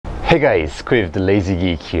Hey guys, Quiv the Lazy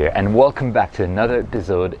Geek here, and welcome back to another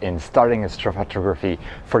episode in Starting Astrophotography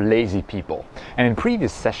for Lazy People. And in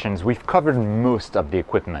previous sessions we've covered most of the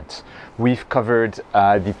equipment. We've covered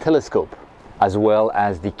the telescope as well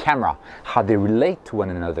as the camera, how they relate to one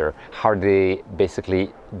another, how they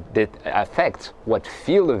basically affect what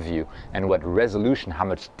field of view and what resolution, how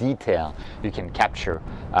much detail you can capture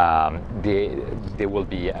they will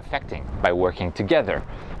be affecting by working together.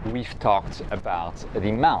 We've talked about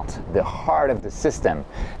the mount, the heart of the system,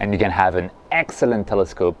 and you can have an excellent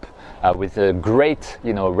telescope with a great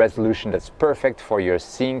resolution that's perfect for your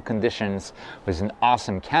seeing conditions, with an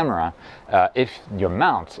awesome camera. If your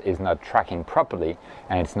mount is not tracking properly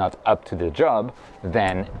and it's not up to the job,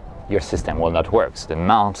 then your system will not work. So the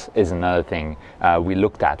mount is another thing we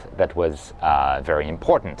looked at that was very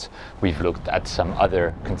important. We've looked at some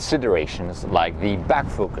other considerations like the back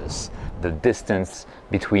focus, the distance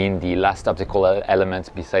between the last optical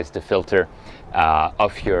element besides the filter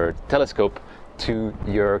of your telescope to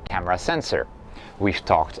your camera sensor. We've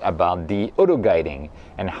talked about the auto guiding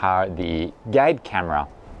and how the guide camera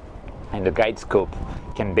and the guide scope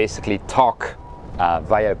can basically talk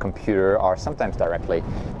via a computer or sometimes directly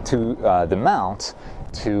to the mount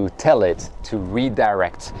to tell it to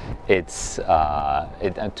redirect its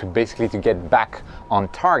to get back on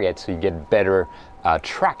target, so you get better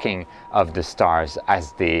tracking of the stars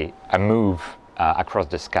as they move across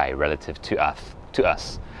the sky relative to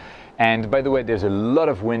us. And by the way, there's a lot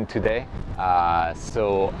of wind today,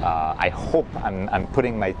 so I hope I'm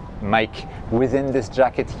putting my mic within this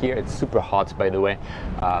jacket here. It's super hot, by the way,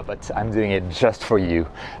 but I'm doing it just for you,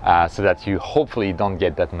 so that you hopefully don't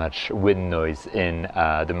get that much wind noise in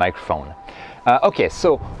the microphone. Okay,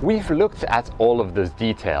 so we've looked at all of those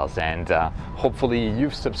details, and hopefully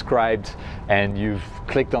you've subscribed and you've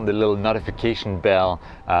clicked on the little notification bell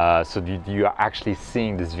so you are actually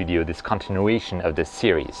seeing this video, this continuation of this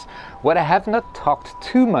series. What I have not talked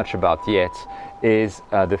too much about yet is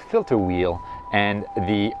the filter wheel and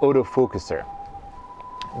the autofocuser.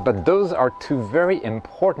 But those are two very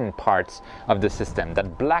important parts of the system.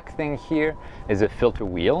 That black thing here is a filter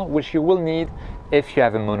wheel, which you will need if you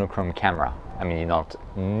have a monochrome camera. I mean, you don't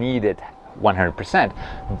need it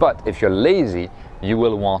 100%, but if you're lazy, you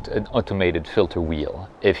will want an automated filter wheel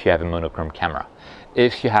if you have a monochrome camera.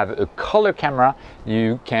 If you have a color camera,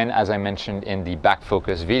 you can, as I mentioned in the back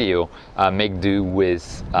focus video, make do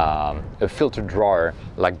with a filter drawer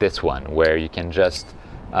like this one, where you can just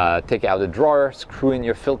take out the drawer, screw in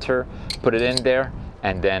your filter, put it in there,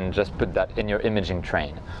 and then just put that in your imaging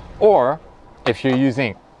train. Or if you're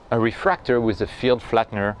using a refractor with a field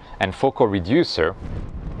flattener and focal reducer,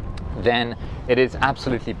 then it is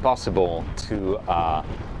absolutely possible to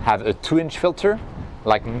have a 2-inch filter.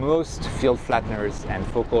 Like most field flatteners and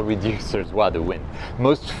focal reducers, the wind.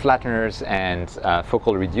 Most flatteners and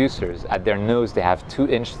focal reducers, at their nose they have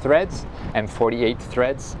 2-inch threads and 48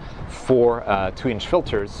 threads for 2-inch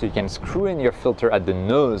filters. So you can screw in your filter at the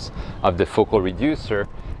nose of the focal reducer,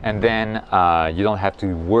 and then you don't have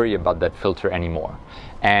to worry about that filter anymore.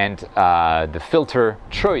 And the filter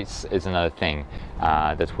choice is another thing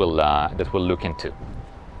that we'll look into.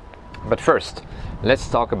 But first, let's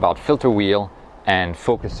talk about filter wheel and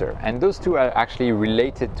focuser, and those two are actually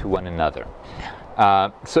related to one another.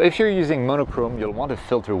 So if you're using monochrome, you'll want a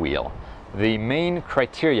filter wheel. The main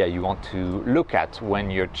criteria you want to look at when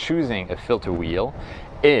you're choosing a filter wheel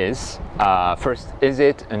is first, is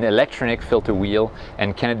it an electronic filter wheel,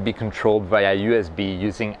 and can it be controlled via USB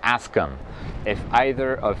using ASCOM? If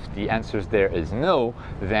either of the answers there is no,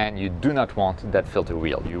 then you do not want that filter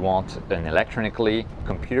wheel. You want an electronically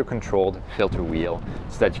computer-controlled filter wheel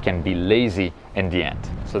so that you can be lazy in the end.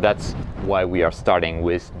 So that's why we are starting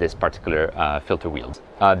with this particular filter wheel.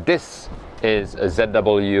 This is a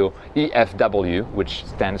ZW EFW, which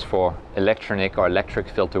stands for electronic or electric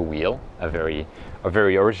filter wheel, a very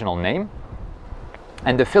original name.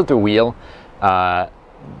 And the filter wheel,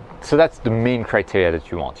 so that's the main criteria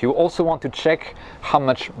that you want. You also want to check how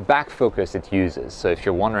much back focus it uses. So if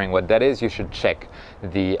you're wondering what that is, you should check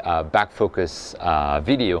the back focus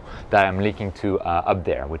video that I'm linking to up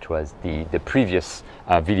there, which was the previous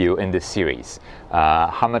video in this series.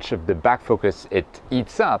 How much of the back focus it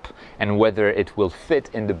eats up, and whether it will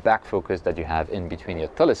fit in the back focus that you have in between your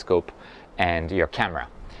telescope and your camera.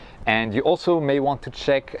 And you also may want to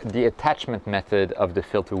check the attachment method of the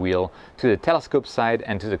filter wheel to the telescope side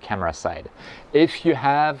and to the camera side. If you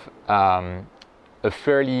have a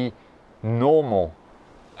fairly normal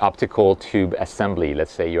optical tube assembly,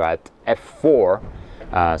 let's say you're at f4,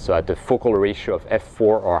 so at the focal ratio of f4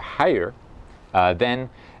 or higher,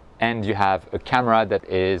 then and you have a camera that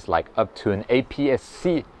is like up to an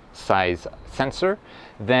APS-C size sensor,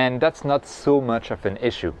 then that's not so much of an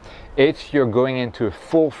issue. If you're going into a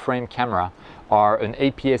full frame camera or an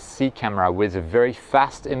APS-C camera with a very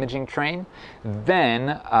fast imaging train, then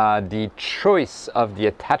the choice of the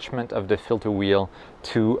attachment of the filter wheel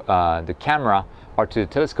to the camera or to the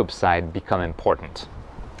telescope side become important.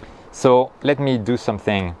 So let me do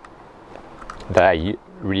something that I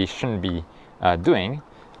really shouldn't be doing.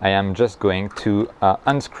 I am just going to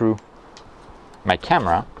unscrew my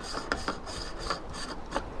camera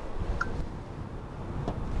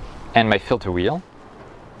and my filter wheel,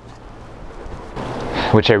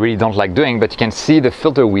 which I really don't like doing, but you can see the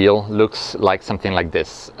filter wheel looks like something like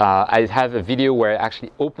this. I have a video where I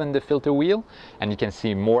actually opened the filter wheel, and you can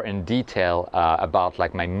see more in detail about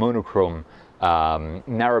like my monochrome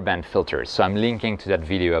narrowband filters. So I'm linking to that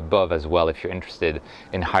video above as well if you're interested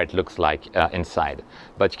in how it looks like inside.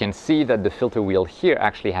 But you can see that the filter wheel here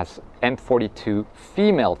actually has M42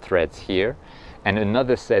 female threads here and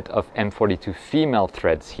another set of M42 female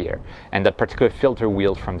threads here. And that particular filter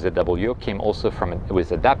wheel from ZW came also with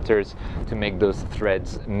adapters to make those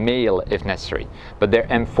threads male if necessary. But they're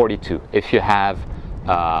M42. If you have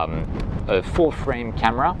a full frame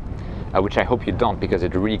camera, which I hope you don't, because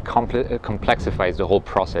it really complexifies the whole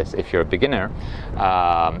process if you're a beginner.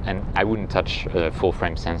 And I wouldn't touch a full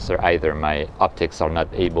frame sensor either. My optics are not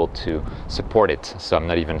able to support it, so I'm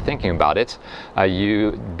not even thinking about it.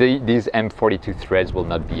 These M42 threads will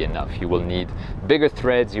not be enough. You will need bigger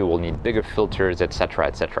threads, you will need bigger filters, etc.,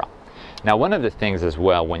 etc. Now, one of the things as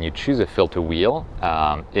well when you choose a filter wheel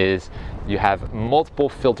is you have multiple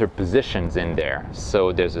filter positions in there.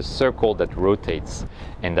 So there's a circle that rotates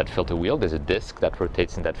in that filter wheel, there's a disc that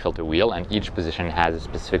rotates in that filter wheel, and each position has a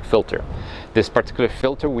specific filter. This particular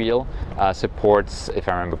filter wheel supports, if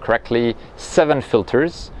I remember correctly, 7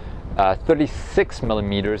 filters, 36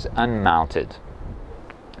 millimeters unmounted.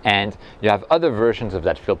 And you have other versions of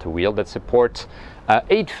that filter wheel that support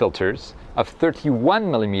 8 filters of 31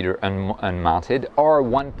 millimeter unmounted or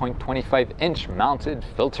 1.25 inch mounted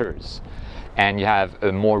filters. And you have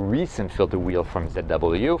a more recent filter wheel from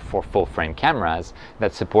ZW for full frame cameras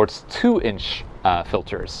that supports 2-inch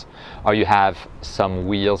filters. Or you have some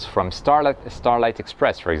wheels from Starlight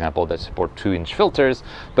Express, for example, that support 2-inch filters,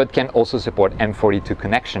 but can also support M42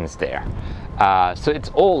 connections there. So it's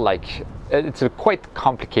all like, it's a quite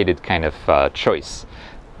complicated kind of choice.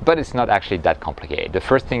 But it's not actually that complicated. The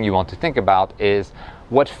first thing you want to think about is,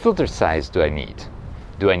 what filter size do I need?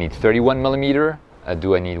 Do I need 31 millimeter?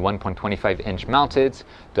 Do I need 1.25 inch mounted?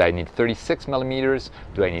 Do I need 36 millimeters?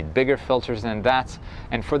 Do I need bigger filters than that?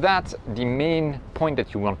 And for that, the main point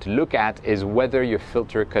that you want to look at is whether your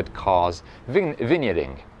filter could cause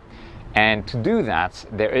vignetting. And to do that,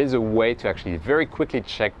 there is a way to actually very quickly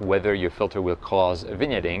check whether your filter will cause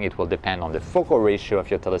vignetting. It will depend on the focal ratio of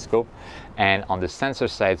your telescope and on the sensor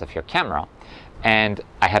size of your camera. And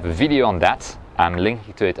I have a video on that. I'm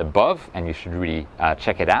linking to it above, and you should really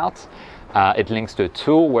check it out. It links to a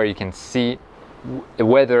tool where you can see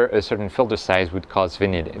whether a certain filter size would cause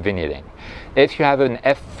vignetting. If you have an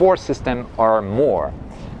F4 system or more,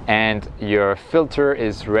 and your filter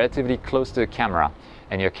is relatively close to the camera,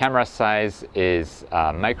 and your camera size is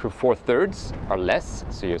micro 4/3 or less,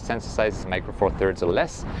 so your sensor size is micro 4/3 or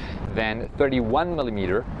less, then 31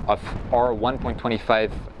 millimeter or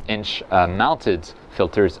 1.25 inch mounted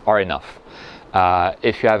filters are enough.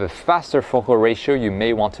 If you have a faster focal ratio, you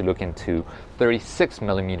may want to look into 36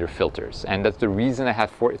 millimeter filters, and that's the reason I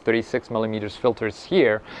have 36 millimeters filters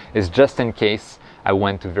here, is just in case I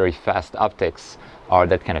went to very fast optics or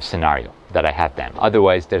that kind of scenario that I have them.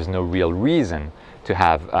 Otherwise, there's no real reason to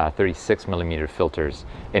have 36 millimeter filters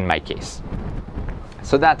in my case.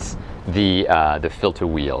 So that's the filter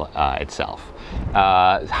wheel itself.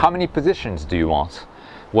 How many positions do you want?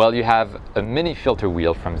 Well, you have a mini filter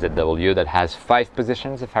wheel from ZW that has 5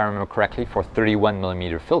 positions, if I remember correctly, for 31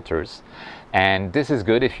 millimeter filters. And this is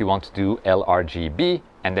good if you want to do LRGB,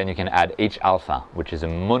 and then you can add H alpha, which is a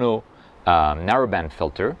mono narrowband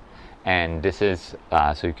filter. And this is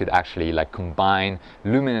so you could actually like combine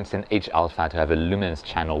luminance and H alpha to have a luminance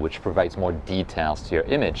channel, which provides more details to your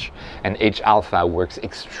image. And H alpha works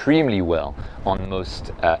extremely well on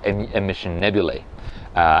most emission nebulae.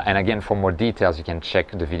 And again, for more details, you can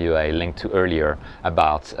check the video I linked to earlier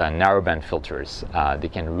about narrowband filters. They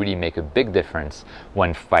can really make a big difference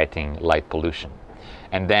when fighting light pollution.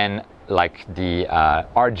 And then, like the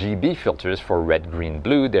RGB filters for red, green,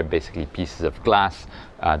 blue, they're basically pieces of glass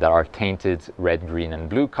that are tainted red, green, and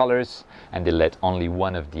blue colors, and they let only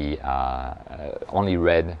one of the only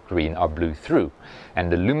red, green, or blue through.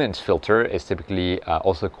 And the luminance filter is typically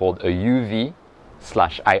also called a UV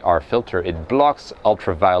IR filter. It blocks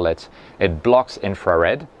ultraviolet, it blocks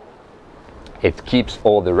infrared, it keeps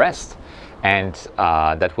all the rest, and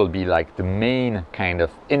that will be like the main kind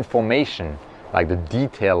of information, like the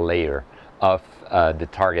detail layer of the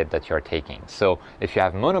target that you're taking. So if you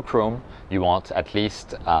have monochrome, you want at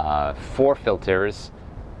least 4 filters,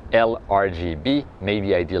 LRGB,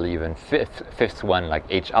 maybe ideally even fifth one like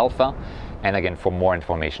H alpha. And again, for more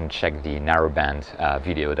information, check the narrowband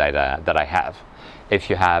video that I have. If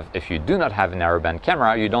you do not have a narrowband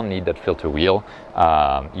camera, you don't need that filter wheel.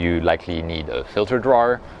 You likely need a filter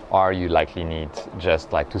drawer, or you likely need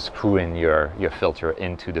just like to screw in your filter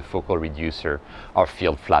into the focal reducer or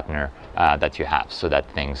field flattener that you have, so that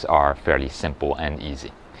things are fairly simple and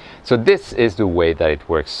easy. So this is the way that it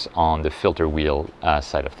works on the filter wheel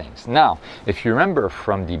side of things. Now, if you remember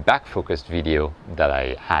from the back focused video that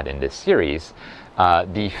I had in this series,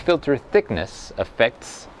 the filter thickness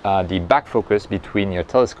affects the back focus between your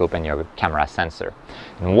telescope and your camera sensor.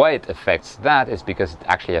 And why it affects that is because it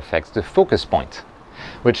actually affects the focus point,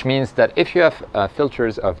 which means that if you have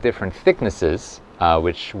filters of different thicknesses,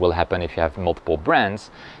 which will happen if you have multiple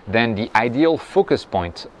brands, then the ideal focus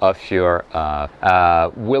point of your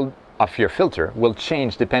filter will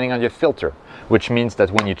change depending on your filter, which means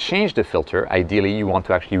that when you change the filter, ideally you want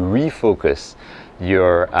to actually refocus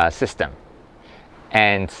your system.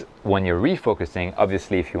 And when you're refocusing,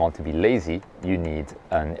 obviously if you want to be lazy, you need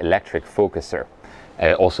an electric focuser,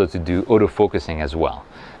 also to do autofocusing as well.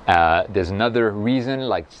 There's another reason,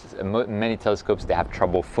 like many telescopes, they have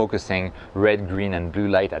trouble focusing red, green and blue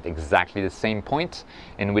light at exactly the same point,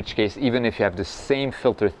 in which case even if you have the same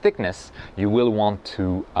filter thickness, you will want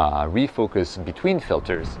to refocus between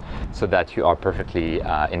filters so that you are perfectly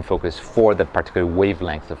in focus for that particular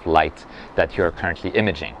wavelength of light that you're currently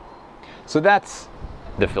imaging. So that's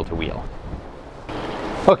the filter wheel.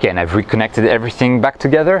 Okay, and I've reconnected everything back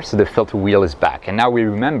together, so the filter wheel is back. And now we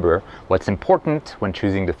remember what's important when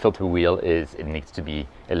choosing the filter wheel is it needs to be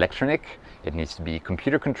electronic, it needs to be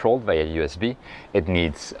computer controlled via USB, it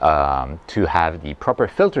needs to have the proper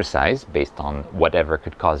filter size based on whatever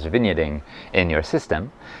could cause vignetting in your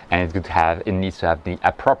system, and it needs to have the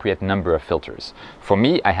appropriate number of filters. For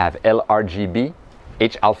me, I have LRGB,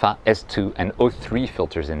 H alpha, S2 and O3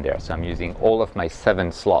 filters in there, so I'm using all of my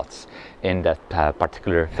 7 slots in that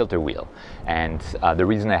particular filter wheel. And the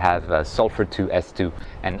reason I have sulfur 2 S2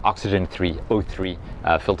 and oxygen 3 O3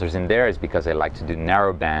 filters in there is because I like to do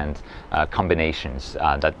narrowband combinations.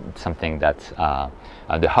 That's something that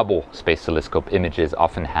the Hubble Space Telescope images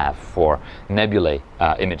often have for nebulae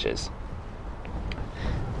images.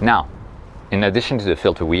 Now, in addition to the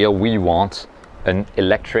filter wheel, we want an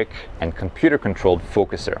electric and computer controlled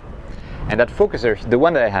focuser. And that focuser, the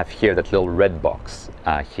one that I have here, that little red box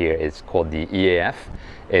here, is called the EAF.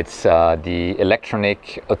 It's the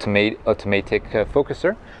electronic automatic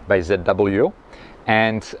focuser by ZWO.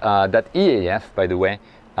 And that EAF, by the way,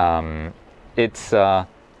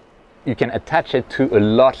 you can attach it to a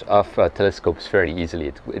lot of telescopes very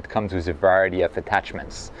easily. It comes with a variety of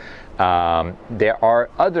attachments. There are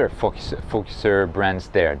other focuser brands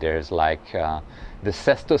there. There's like the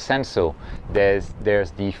Sesto Senso,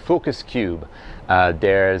 there's the Focus Cube,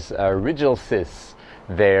 there's Rigelsys,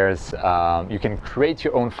 there's you can create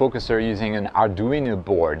your own focuser using an Arduino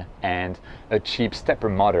board and a cheap stepper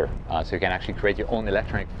motor. So you can actually create your own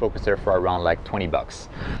electronic focuser for around like 20 bucks.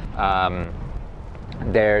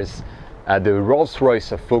 There's the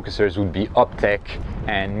Rolls-Royce of focusers would be Optec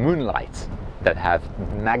and Moonlight, that have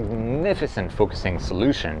magnificent focusing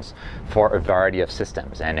solutions for a variety of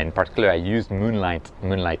systems. And in particular, I used Moonlight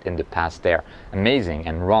in the past. They're amazing,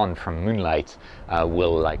 and Ron from Moonlight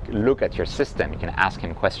will like look at your system. You can ask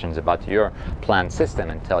him questions about your planned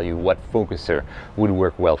system and tell you what focuser would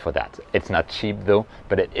work well for that. It's not cheap though,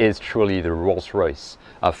 but it is truly the Rolls-Royce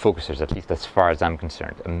of focusers, at least as far as I'm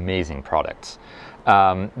concerned. Amazing products.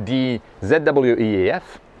 The ZWEAF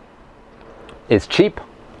is cheap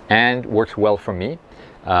and works well for me.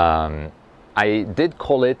 I did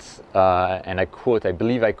call it, and I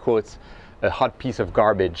believe I quote, a hot piece of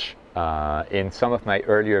garbage in some of my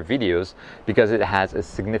earlier videos because it has a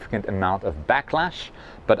significant amount of backlash,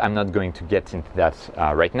 but I'm not going to get into that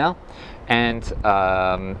right now. And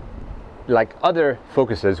like other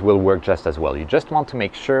focuses will work just as well. You just want to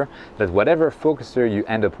make sure that whatever focuser you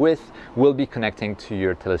end up with will be connecting to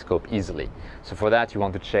your telescope easily. So for that you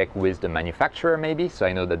want to check with the manufacturer maybe. So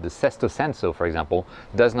I know that the Sesto Senso, for example,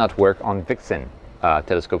 does not work on Vixen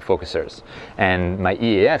telescope focusers. And my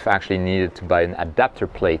EAF actually needed to buy an adapter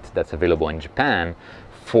plate that's available in Japan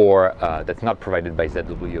for that's not provided by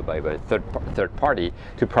ZWO, by a third party,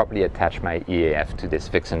 to properly attach my EAF to this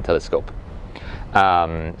Vixen telescope.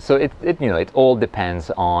 So it all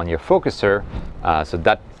depends on your focuser. So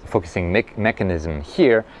that focusing mechanism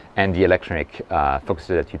here and the electronic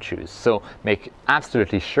focuser that you choose. So make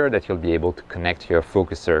absolutely sure that you'll be able to connect your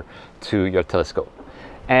focuser to your telescope.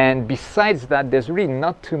 And besides that, there's really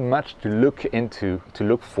not too much to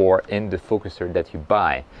look for in the focuser that you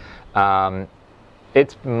buy.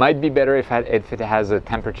 It might be better if it has a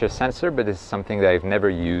temperature sensor, but this is something that I've never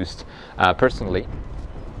used personally.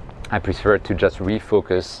 I prefer to just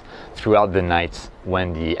refocus throughout the night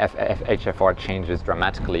when the HFR changes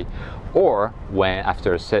dramatically, or when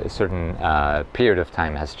after a certain period of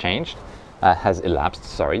time has elapsed.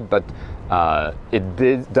 Sorry, but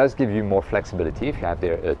it does give you more flexibility if you have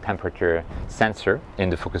the temperature sensor in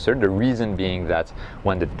the focuser. The reason being that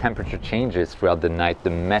when the temperature changes throughout the night,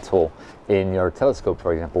 the metal in your telescope,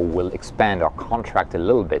 for example, will expand or contract a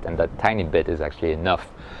little bit, and that tiny bit is actually enough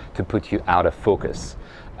to put you out of focus.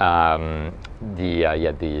 Even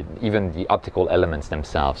the optical elements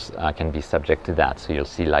themselves can be subject to that. So you'll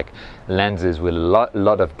see like lenses with a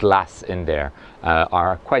lot of glass in there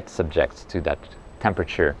are quite subject to that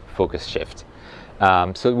temperature focus shift.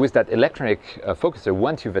 So with that electronic focuser,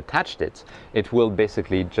 once you've attached it, it will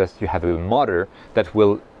basically you have a motor that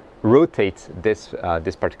will rotate this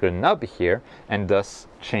particular knob here, and thus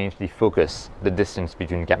change the focus, the distance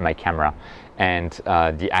between my camera and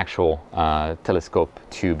the actual telescope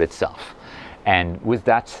tube itself. And with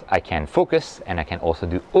that, I can focus, and I can also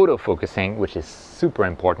do auto-focusing, which is super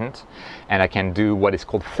important. And I can do what is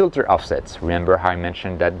called filter offsets. Remember how I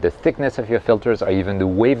mentioned that the thickness of your filters, or even the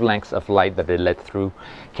wavelengths of light that they let through,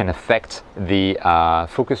 can affect the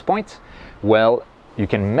focus point? Well, you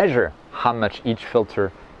can measure how much each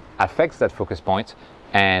filter affects that focus point,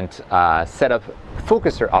 and set up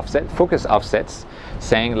focus offsets,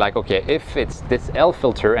 saying like, okay, if it's this L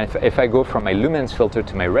filter, and if I go from my luminance filter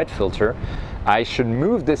to my red filter, I should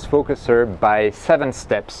move this focuser by 7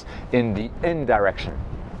 steps in the in direction.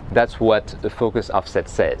 That's what the focus offset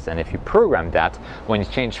says. And if you program that, when you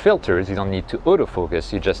change filters, you don't need to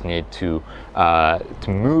autofocus, you just need to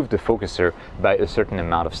move the focuser by a certain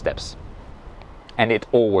amount of steps. And it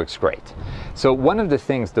all works great. So one of the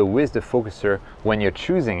things though with the focuser, when you're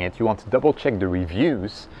choosing it, you want to double check the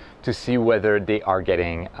reviews to see whether they are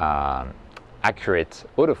getting accurate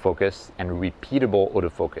autofocus and repeatable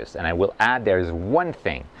autofocus. And I will add, there is one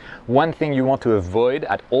thing you want to avoid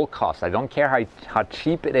at all costs. I don't care how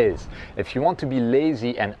cheap it is. If you want to be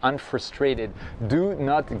lazy and unfrustrated, do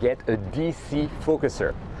not get a DC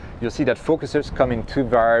focuser. You'll see that focusers come in two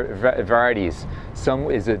varieties.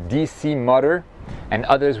 Some is a DC motor, and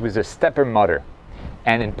others with a stepper motor.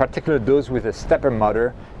 And in particular, those with a stepper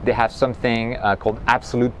motor, they have something called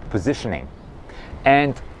absolute positioning.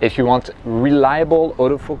 And if you want reliable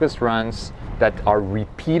autofocus runs that are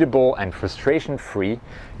repeatable and frustration-free,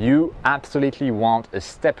 you absolutely want a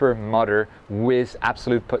stepper motor with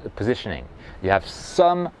absolute positioning. You have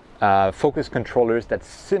some focus controllers that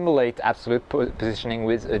simulate absolute positioning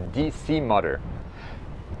with a DC motor.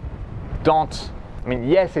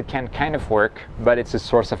 Yes, it can kind of work, but it's a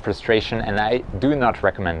source of frustration, and I do not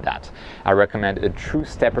recommend that. I recommend a true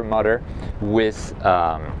stepper motor with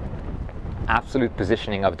absolute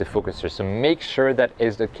positioning of the focuser. So make sure that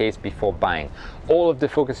is the case before buying. All of the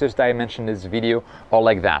focusers that I mentioned in this video are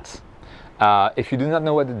like that. If you do not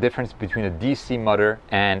know what the difference between a DC motor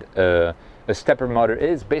and a stepper motor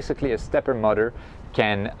is, basically a stepper motor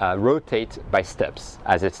can rotate by steps,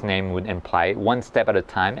 as its name would imply, one step at a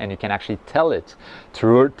time, and you can actually tell it to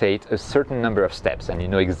rotate a certain number of steps, and you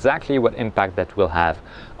know exactly what impact that will have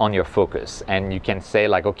on your focus. And you can say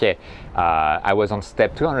like, okay, I was on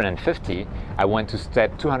step 250, I went to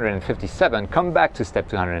step 257, come back to step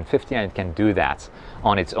 250, and it can do that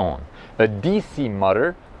on its own. A DC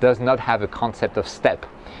motor does not have a concept of step.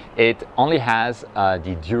 It only has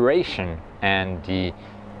the duration and the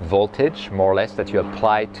voltage, more or less, that you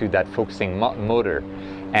apply to that focusing motor,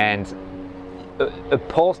 and a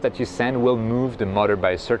pulse that you send will move the motor by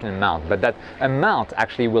a certain amount, but that amount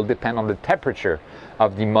actually will depend on the temperature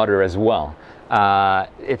of the motor as well.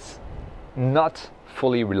 It's not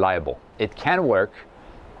fully reliable. It can work,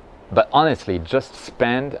 but honestly, just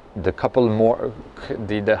spend the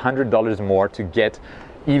 $100 more to get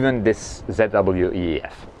even this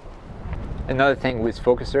ZWEF. Another thing with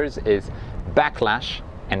focusers is backlash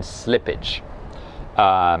and slippage.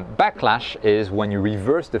 Backlash is when you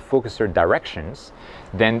reverse the focuser directions,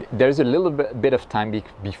 then there's a little bit of time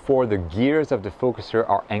before the gears of the focuser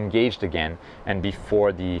are engaged again, and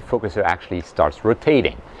before the focuser actually starts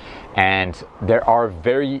rotating. And there are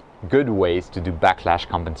very good ways to do backlash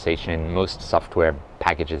compensation in most software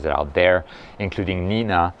packages that are out there, including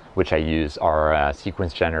Nina, which I use, or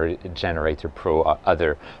Sequence Generator Pro, or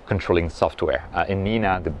other controlling software. In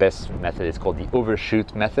Nina, the best method is called the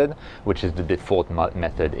overshoot method, which is the default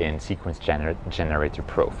method in Sequence Generator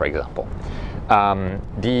Pro, for example.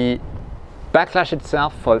 The backlash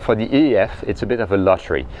itself, for the EAF, it's a bit of a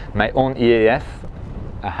lottery. My own EAF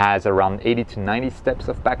has around 80 to 90 steps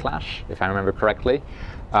of backlash, if I remember correctly.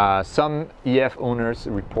 Some EF owners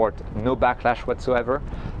report no backlash whatsoever.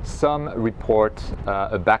 Some report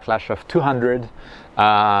a backlash of 200.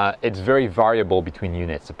 It's very variable between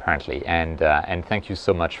units, apparently. And thank you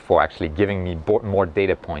so much for actually giving me more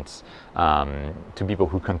data points to people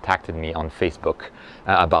who contacted me on Facebook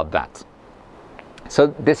about that.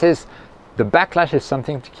 So the backlash is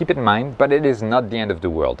something to keep in mind, but it is not the end of the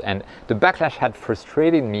world. And the backlash had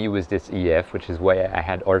frustrated me with this EF, which is why I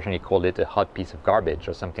had originally called it a hot piece of garbage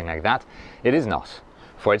or something like that. It is not.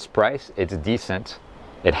 For its price, it's decent.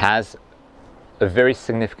 It has a very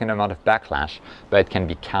significant amount of backlash, but it can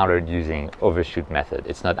be countered using overshoot method.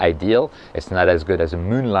 It's not ideal. It's not as good as a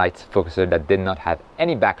Moonlight focuser that did not have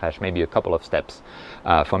any backlash, maybe a couple of steps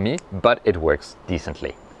for me, but it works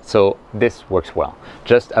decently. So this works well.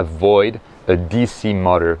 Just avoid a DC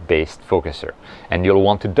motor based focuser. And you'll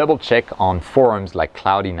want to double check on forums like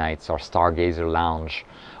Cloudy Nights or Stargazer Lounge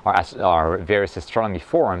or various astronomy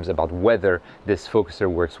forums about whether this focuser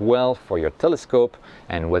works well for your telescope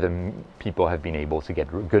and whether people have been able to get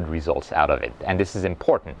good results out of it. And this is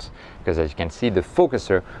important because, as you can see, the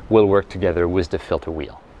focuser will work together with the filter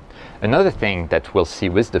wheel. Another thing that we'll see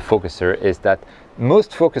with the focuser is that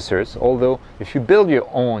most focusers, although if you build your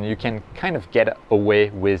own, you can kind of get away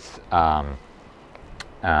with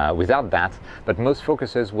without that, but most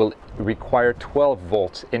focusers will require 12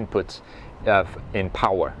 volts input in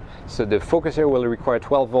power. So the focuser will require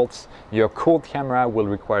 12 volts, your cooled camera will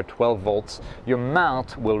require 12 volts, your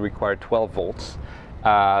mount will require 12 volts.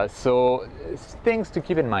 So things to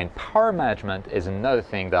keep in mind. Power management is another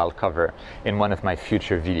thing that I'll cover in one of my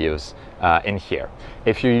future videos in here.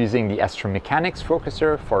 If you're using the Astromechanics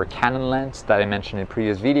focuser for a Canon lens that I mentioned in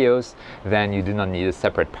previous videos, then you do not need a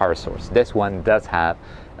separate power source. This one does have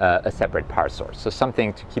a separate power source. So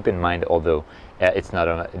something to keep in mind, although it's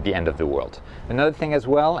not the end of the world. Another thing as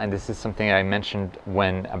well, and this is something I mentioned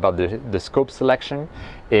about the scope selection,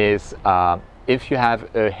 is if you have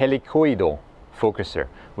a helicoidal focuser,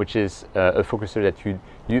 which is a focuser that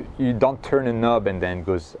you don't turn a knob and then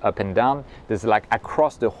goes up and down. There's like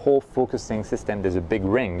across the whole focusing system, there's a big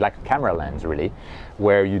ring, like a camera lens really,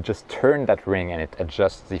 where you just turn that ring and it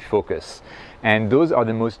adjusts the focus. And those are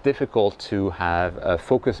the most difficult to have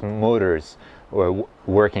focus motors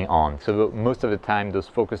working on. So most of the time those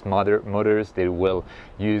focus motors, they will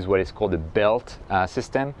use what is called a belt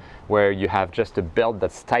system, where you have just a belt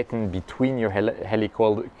that's tightened between your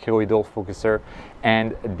helicoidal focuser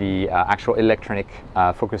and the actual electronic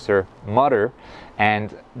focuser motor,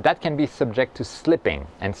 and that can be subject to slipping,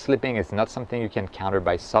 and slipping is not something you can counter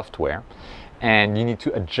by software. And you need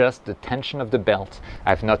to adjust the tension of the belt.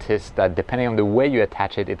 I've noticed that depending on the way you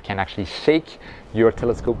attach it, it can actually shake your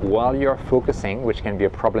telescope while you're focusing, which can be a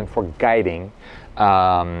problem for guiding,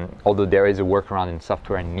 although there is a workaround in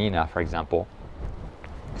software in Nina, for example.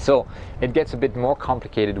 So it gets a bit more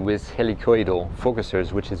complicated with helicoidal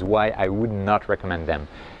focusers, which is why I would not recommend them.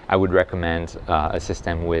 I would recommend a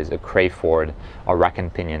system with a Crayford or rack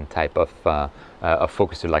and pinion type of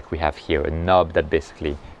focuser like we have here, a knob that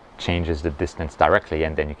basically changes the distance directly,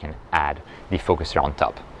 and then you can add the focuser on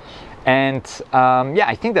top. And yeah,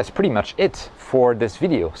 I think that's pretty much it for this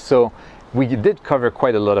video. So we did cover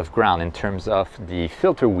quite a lot of ground in terms of the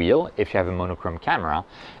filter wheel if you have a monochrome camera,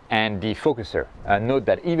 and the focuser. Note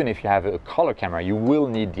that even if you have a color camera, you will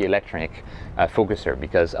need the electronic focuser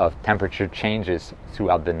because of temperature changes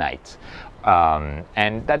throughout the night.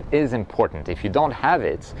 And that is important. If you don't have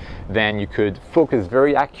it, then you could focus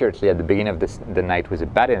very accurately at the beginning of the night with a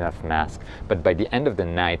bad enough mask, but by the end of the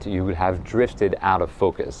night you would have drifted out of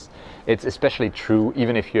focus. It's especially true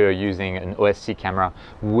even if you're using an OSC camera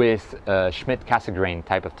with a Schmidt-Cassegrain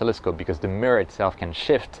type of telescope, because the mirror itself can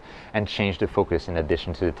shift and change the focus in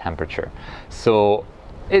addition to the temperature. So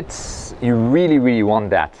you really want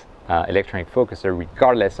that electronic focuser,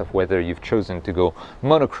 regardless of whether you've chosen to go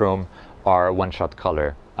monochrome or one-shot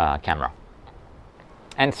color camera.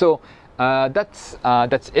 And so that's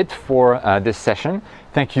it for this session.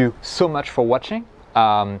 Thank you so much for watching.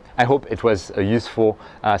 I hope it was a useful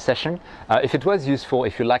session. If it was useful,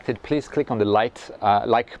 if you liked it, please click on the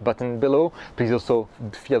like button below. Please also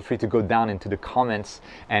feel free to go down into the comments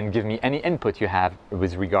and give me any input you have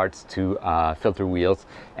with regards to filter wheels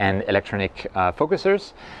and electronic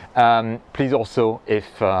focusers. Please also,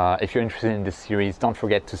 if you're interested in this series, don't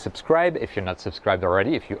forget to subscribe if you're not subscribed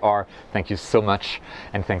already. If you are, thank you so much,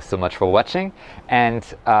 and thanks so much for watching. And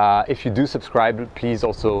if you do subscribe, please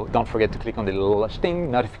also don't forget to click on the little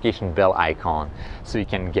notification bell icon so you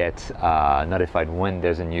can get notified when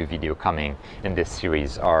there's a new video coming in this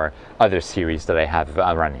series or other series that I have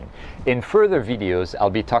running. In further videos, I'll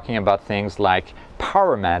be talking about things like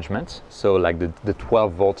power management, so like the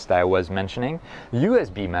 12 volts that I was mentioning,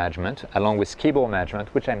 USB management, along with cable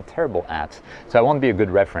management, which I'm terrible at, so I won't be a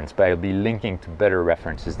good reference, but I'll be linking to better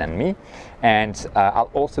references than me. And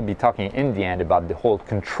I'll also be talking in the end about the whole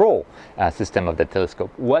control system of the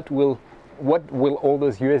telescope. What will all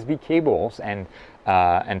those USB cables and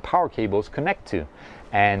power cables connect to?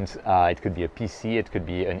 And it could be a PC, it could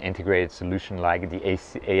be an integrated solution like the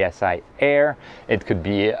ASI Air, it could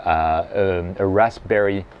be a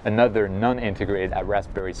Raspberry, another non-integrated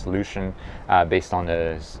Raspberry solution based on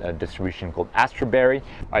a distribution called Astroberry,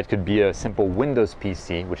 or it could be a simple Windows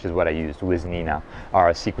PC, which is what I used with Nina, or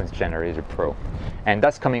a Sequence Generator Pro. And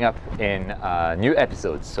that's coming up in new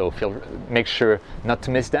episodes, so make sure not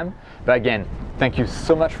to miss them. But again, thank you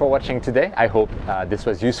so much for watching today. I hope this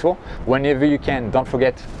was useful. Whenever you can, don't forget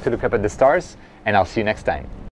to look up at the stars, and I'll see you next time.